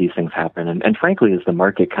proliferation of these things happen, and frankly, as the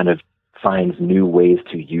market kind of finds new ways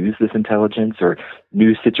to use this intelligence or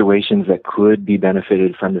new situations that could be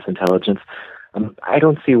benefited from this intelligence, I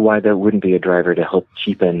don't see why that wouldn't be a driver to help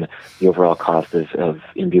cheapen the overall cost of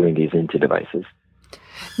imbuing these into devices.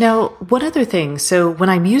 Now, one other thing. So when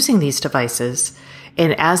I'm using these devices,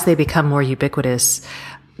 and as they become more ubiquitous,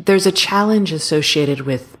 there's a challenge associated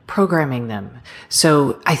with programming them.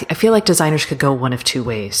 So I feel like designers could go one of two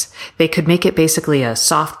ways. They could make it basically a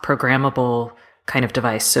soft programmable kind of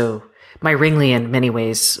device. So my Ringly in many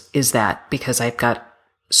ways is that, because I've got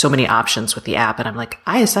so many options with the app and I'm like,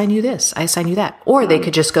 I assign you this, I assign you that. Or they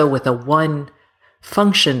could just go with a one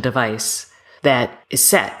function device that is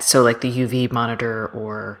set. So like the UV monitor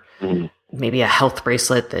or maybe a health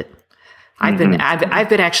bracelet that I've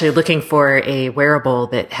been actually looking for a wearable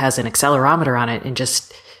that has an accelerometer on it and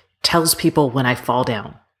just tells people when I fall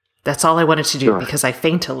down. That's all I wanted to do because I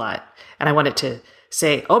faint a lot. And I wanted to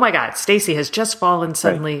say, oh my God, Stacy has just fallen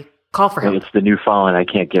suddenly. Call for help. It's the new fallen, I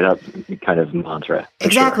can't get up kind of mantra.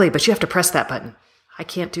 Exactly. But you have to press that button. I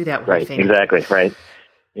can't do that when I faint. Exactly. Right.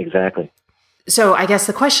 Exactly. So I guess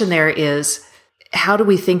the question there is, how do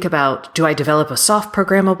we think about, do I develop a soft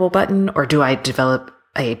programmable button or do I develop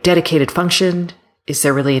a dedicated function? Is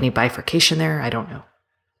there really any bifurcation there? I don't know.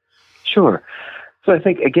 Sure. So I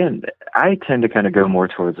think, again, I tend to kind of go more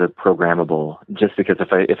towards a programmable, just because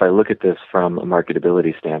if I look at this from a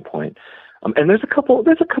marketability standpoint, and there's a couple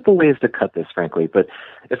ways to cut this, frankly, but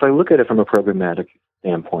if I look at it from a programmatic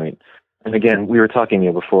standpoint, and again, we were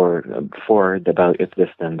talking before about if this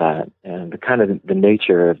then that, and the kind of the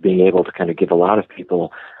nature of being able to kind of give a lot of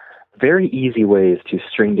people very easy ways to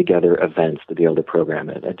string together events to be able to program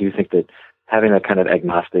it. I do think that having that kind of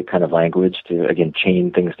agnostic kind of language to, again,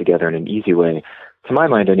 chain things together in an easy way, to my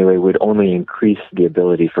mind anyway, would only increase the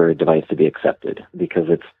ability for a device to be accepted, because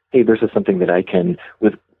it's, hey, this is something that I can,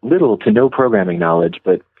 with little to no programming knowledge,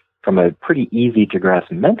 but from a pretty easy to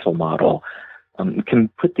grasp mental model, can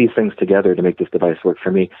put these things together to make this device work for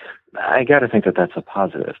me. I got to think that that's a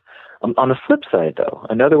positive. On the flip side, though,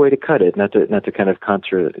 another way to cut it, not to kind of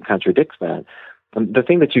contradict that, the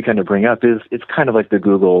thing that you kind of bring up is it's kind of like the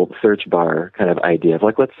Google search bar kind of idea of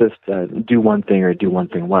like, let's just do one thing or do one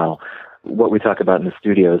thing well. What we talk about in the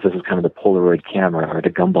studio is this is kind of the Polaroid camera or the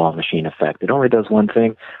gumball machine effect. It only does one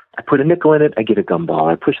thing. I put a nickel in it, I get a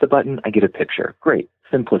gumball. I push the button, I get a picture. Great.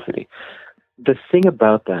 Simplicity. The thing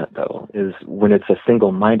about that, though, is when it's a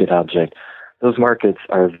single-minded object, those markets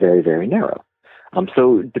are very, very narrow.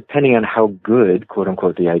 So depending on how good, quote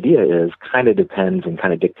unquote, the idea is, kind of depends and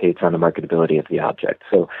kind of dictates on the marketability of the object.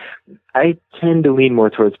 So I tend to lean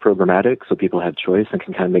more towards programmatic, so people have choice and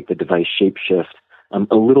can kind of make the device shapeshift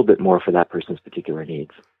a little bit more for that person's particular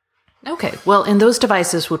needs. Okay. Well, and those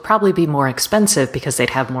devices would probably be more expensive because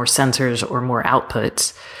they'd have more sensors or more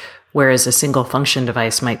outputs, whereas a single function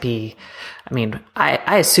device might be, I mean,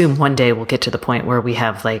 I assume one day we'll get to the point where we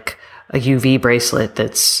have like a UV bracelet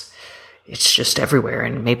it's just everywhere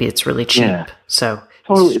and maybe it's really cheap. Yeah. So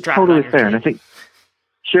totally fair. And I think,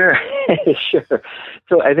 sure.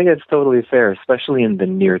 So I think it's totally fair, especially in the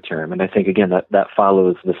near term. And I think, again, that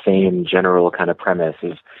follows the same general kind of premise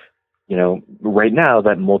of Right now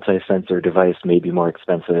that multi-sensor device may be more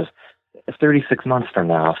expensive. 36 months from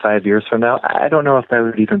now, 5 years from now, I don't know if that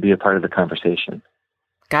would even be a part of the conversation.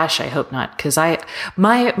 Gosh, I hope not. Because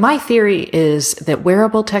my theory is that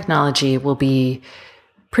wearable technology will be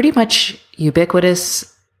pretty much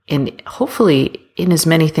ubiquitous and hopefully in as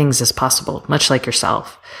many things as possible, much like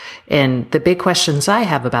yourself. And the big questions I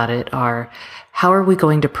have about it are, how are we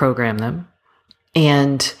going to program them?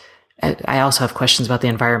 And I also have questions about the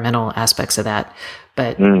environmental aspects of that.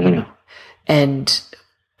 But, and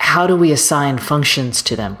how do we assign functions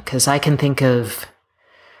to them? Because I can think of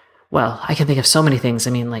so many things. I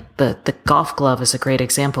mean, like the golf glove is a great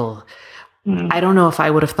example. I don't know if I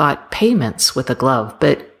would have thought payments with a glove,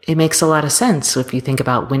 but it makes a lot of sense if you think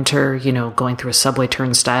about winter, going through a subway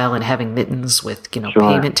turnstile and having mittens with,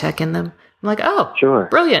 payment tech in them. I'm like, oh, sure,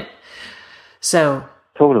 brilliant. So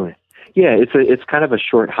totally. Yeah, it's kind of a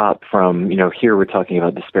short hop from, here we're talking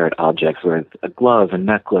about disparate objects where a glove, a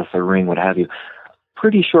necklace, a ring, what have you.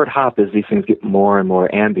 Pretty short hop as these things get more and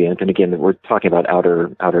more ambient. And again, we're talking about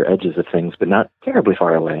outer edges of things, but not terribly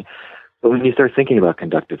far away. But when you start thinking about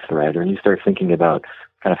conductive thread, or when you start thinking about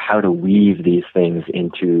kind of how to weave these things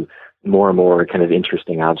into more and more kind of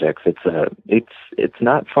interesting objects, it's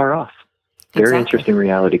not far off. Very interesting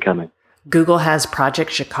reality coming. Google has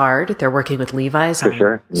Project Jacquard. They're working with Levi's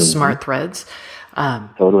on smart threads.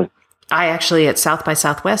 Totally. I actually, at South by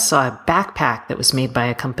Southwest, saw a backpack that was made by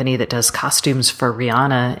a company that does costumes for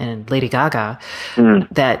Rihanna and Lady Gaga,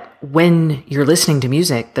 that when you're listening to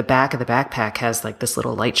music, the back of the backpack has like this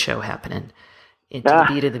little light show happening into the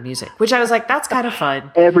beat of the music, which I was like, that's kind of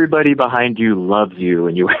fun. Everybody behind you loves you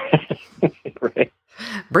when you right.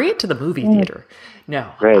 Bring it to the movie theater.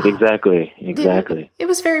 No. Right, exactly. It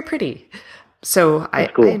was very pretty. So I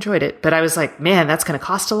enjoyed it, but I was like, man, that's going to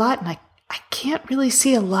cost a lot. And I can't really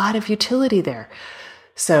see a lot of utility there.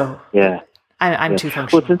 So I'm too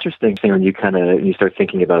functional. Well, it's interesting when you start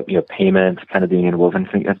thinking about, payment kind of being inwoven.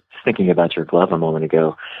 Thinking about your glove a moment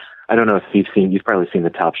ago. I don't know if you've probably seen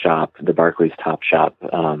the Barclays Top Shop,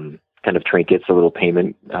 kind of trinkets, the little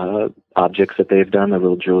payment, objects that they've done, the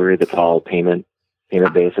little jewelry that's all payment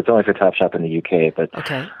based. It's only for Topshop in the UK, but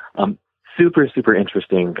super, super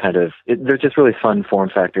interesting they're just really fun form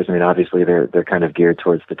factors. I mean, obviously they're kind of geared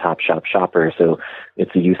towards the Topshop shopper, so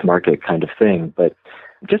it's a youth market kind of thing, but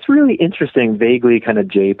just really interesting, vaguely kind of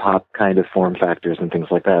J-pop kind of form factors and things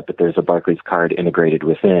like that. But there's a Barclays card integrated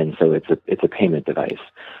within, so it's a payment device,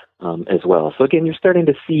 as well. So again, you're starting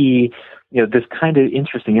to see, this kind of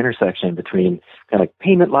interesting intersection between kind of like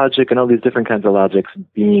payment logic and all these different kinds of logics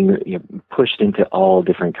being pushed into all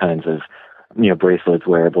different kinds of, bracelets,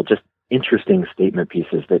 wearable, just interesting statement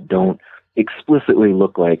pieces that don't explicitly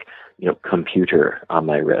look like, computer on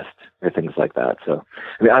my wrist or things like that. So,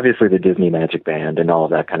 I mean, obviously the Disney Magic Band and all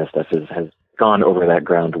of that kind of stuff has gone over that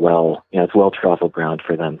ground well. It's well-traveled ground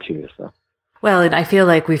for them too, so. Well, and I feel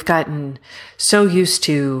like we've gotten so used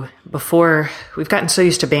to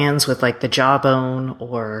bands with like the Jawbone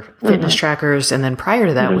or fitness trackers. And then prior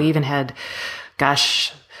to that, we even had,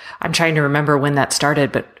 I'm trying to remember when that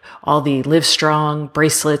started, but all the Live Strong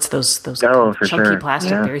bracelets, those chunky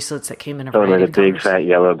plastic bracelets that came in a variety of colors. The big fat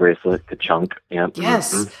yellow bracelet, the chunk. Yep.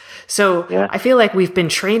 Yes. Mm-hmm. So I feel like we've been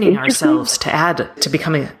training ourselves to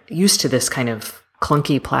becoming used to this kind of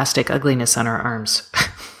clunky plastic ugliness on our arms.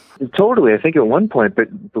 Totally. I think at one point, but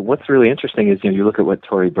what's really interesting is, you look at what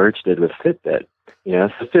Tory Burch did with Fitbit.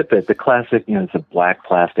 So Fitbit, the classic, it's a black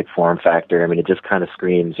plastic form factor. I mean, it just kind of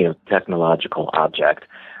screams, technological object,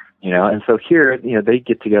 and so here, they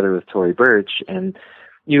get together with Tory Burch, and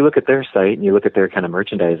you look at their site and you look at their kind of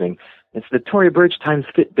merchandising. It's the Tory Burch times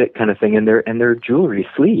Fitbit kind of thing, and their jewelry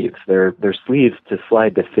sleeves, their sleeves to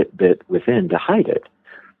slide the Fitbit within to hide it,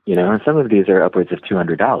 and some of these are upwards of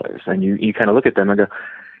 $200. And you kind of look at them and go,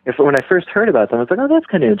 when I first heard about them, I was like, oh, that's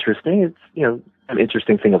kind of interesting. It's, an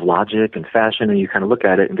interesting thing of logic and fashion. And you kind of look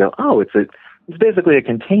at it and go, oh, it's basically a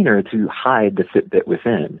container to hide the Fitbit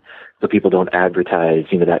within, so people don't advertise,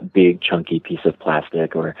 that big chunky piece of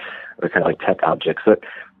plastic or kind of like tech objects. So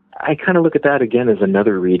I kind of look at that again as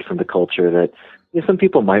another read from the culture that, some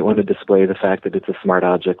people might want to display the fact that it's a smart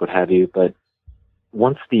object, what have you. But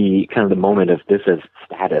once the kind of the moment of this as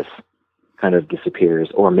status kind of disappears,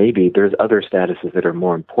 or maybe there's other statuses that are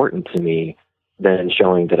more important to me than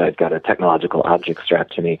showing that I've got a technological object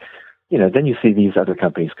strapped to me, then you see these other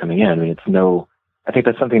companies coming in. I mean, I think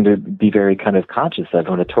that's something to be very kind of conscious of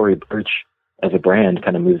when a Tory Burch as a brand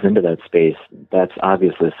kind of moves into that space. That's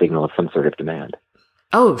obviously a signal of some sort of demand.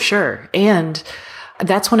 Oh, sure. And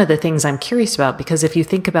that's one of the things I'm curious about, because if you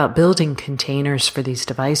think about building containers for these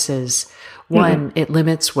devices, one, it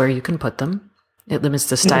limits where you can put them. It limits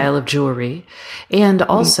the style of jewelry. And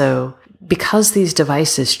also, because these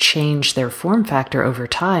devices change their form factor over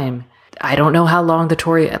time, I don't know how long the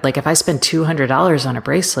Tory, like if I spend $200 on a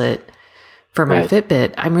bracelet for my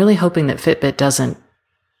Fitbit, I'm really hoping that Fitbit doesn't,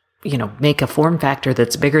 make a form factor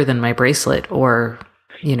that's bigger than my bracelet or,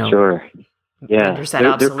 Sure. Yeah.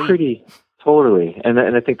 They're pretty, totally. And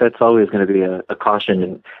I think that's always going to be a caution.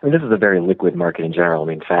 And I mean, this is a very liquid market in general. I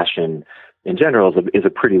mean, fashion in general is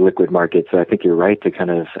a pretty liquid market. So I think you're right to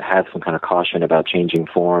kind of have some kind of caution about changing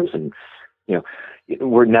forms. And,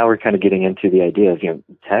 we're kind of getting into the idea of,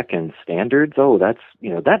 tech and standards. Oh,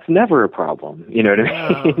 that's never a problem. You know what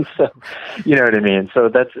I mean? So, you know what I mean? So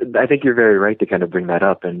I think you're very right to kind of bring that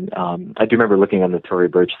up. And I do remember looking on the Tory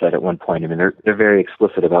Burch site at one point. I mean, they're very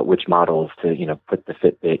explicit about which models to, put the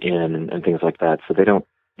Fitbit in and things like that. So they don't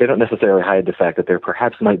necessarily hide the fact that there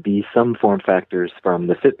perhaps might be some form factors from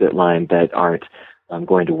the Fitbit line that aren't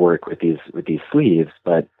going to work with these sleeves.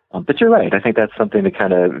 But you're right. I think that's something to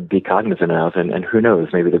kind of be cognizant of. And who knows,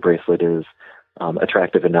 maybe the bracelet is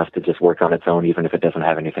attractive enough to just work on its own, even if it doesn't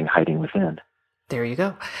have anything hiding within. There you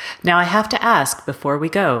go. Now, I have to ask before we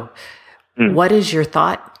go, what is your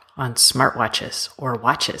thought on smartwatches or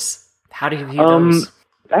watches? How do you view those?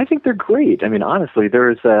 I think they're great. I mean, honestly, there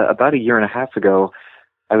was about a year and a half ago,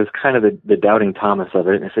 I was kind of the doubting Thomas of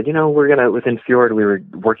it. And I said, within Fjord, we were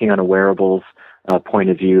working on a wearables point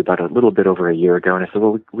of view about a little bit over a year ago. And I said,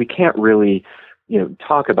 well, we can't really,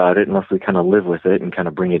 talk about it unless we kind of live with it and kind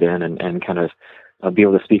of bring it in and kind of be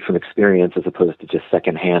able to speak from experience as opposed to just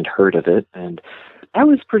secondhand heard of it. And I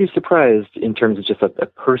was pretty surprised in terms of just a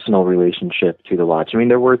personal relationship to the watch. I mean,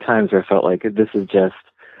 there were times where I felt like this is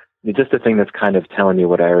just a thing that's kind of telling me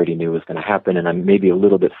what I already knew was going to happen, and I'm maybe a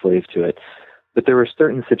little bit slave to it. But there were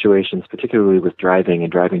certain situations, particularly with driving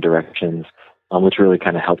and driving directions, which really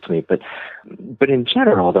kind of helped me. But in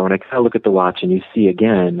general, though, when I kind of look at the watch and you see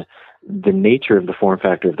again, the nature of the form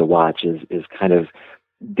factor of the watch is kind of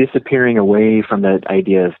disappearing away from that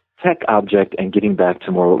idea of tech object and getting back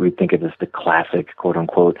to more what we think of as the classic, quote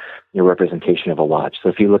unquote, representation of a watch. So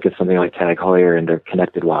if you look at something like Tag Heuer and their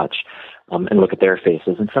connected watch, and look at their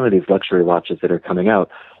faces and some of these luxury watches that are coming out,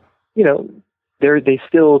 they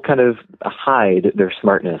still kind of hide their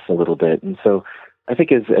smartness a little bit. And so I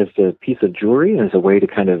think as a piece of jewelry and as a way to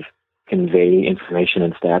kind of convey information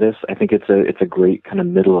and status, I think it's a great kind of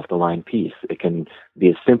middle of the line piece. It can be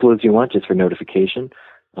as simple as you want just for notification,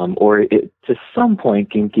 or it to some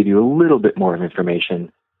point can give you a little bit more of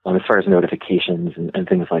information as far as notifications and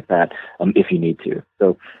things like that, if you need to.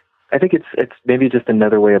 So I think it's maybe just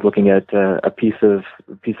another way of looking at a piece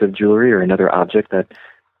of jewelry or another object that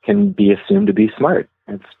can be assumed to be smart.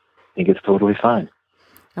 I think it's totally fine.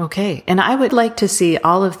 Okay. And I would like to see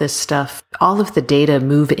all of this stuff, all of the data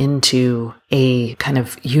move into a kind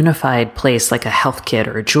of unified place, like a health kit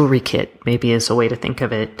or a jewelry kit, maybe is a way to think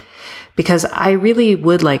of it. Because I really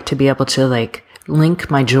would like to be able to link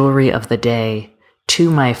my jewelry of the day to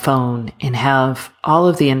my phone and have all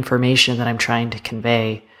of the information that I'm trying to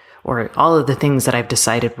convey, or all of the things that I've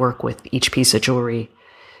decided work with each piece of jewelry,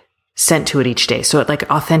 sent to it each day. So it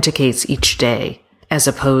authenticates each day, as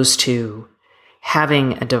opposed to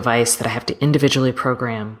having a device that I have to individually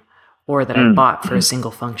program or that I bought for a single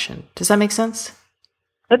function. Does that make sense?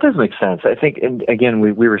 That does make sense. I think, and again,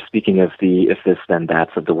 we were speaking of the if this then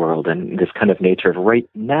that's of the world and this kind of nature of right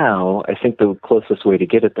now. I think the closest way to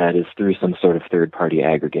get at that is through some sort of third-party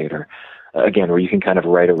aggregator. Again, where you can kind of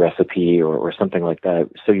write a recipe or something like that,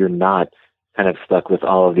 so you're not kind of stuck with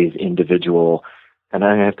all of these individual, and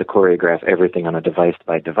I have to choreograph everything on a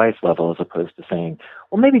device-by-device level, as opposed to saying,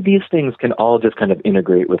 well, maybe these things can all just kind of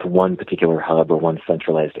integrate with one particular hub or one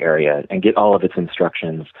centralized area and get all of its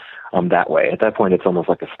instructions that way. At that point, it's almost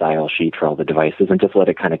like a style sheet for all the devices, and just let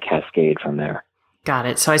it kind of cascade from there. Got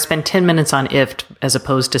it. So I spend 10 minutes on IFT as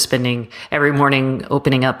opposed to spending every morning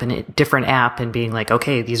opening up a different app and being like,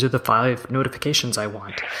 okay, these are the 5 notifications I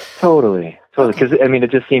want. Totally. Because, I mean,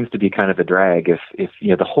 it just seems to be kind of a drag if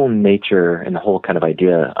the whole nature and the whole kind of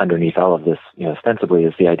idea underneath all of this, ostensibly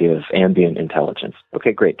is the idea of ambient intelligence.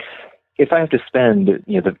 Okay, great. If I have to spend,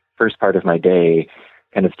 the first part of my day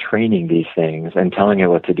kind of training these things and telling it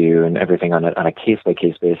what to do and everything on a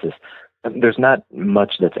case-by-case basis, there's not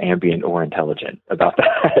much that's ambient or intelligent about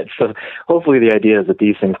that. So hopefully the idea is that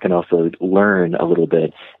these things can also learn a little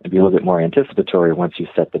bit and be a little bit more anticipatory once you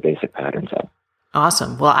set the basic patterns up.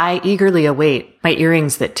 Awesome. Well, I eagerly await my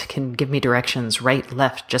earrings that can give me directions right,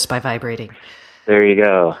 left, just by vibrating. There you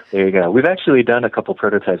go. We've actually done a couple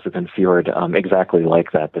prototypes within Fjord exactly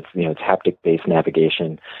like that. That's, it's haptic-based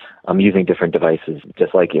navigation using different devices,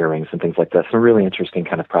 just like earrings and things like that. Some really interesting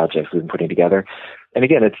kind of projects we've been putting together. And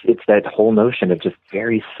again, it's that whole notion of just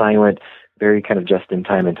very silent, very kind of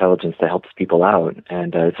just-in-time intelligence that helps people out.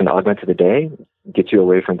 And it's an augment to the day, gets you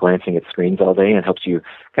away from glancing at screens all day, and helps you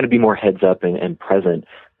kind of be more heads up and present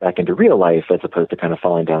back into real life, as opposed to kind of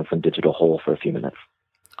falling down some digital hole for a few minutes.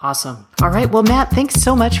 Awesome. All right. Well, Matt, thanks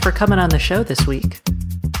so much for coming on the show this week.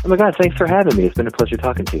 Oh my God, thanks for having me. It's been a pleasure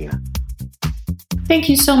talking to you. Thank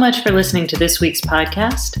you so much for listening to this week's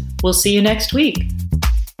podcast. We'll see you next week.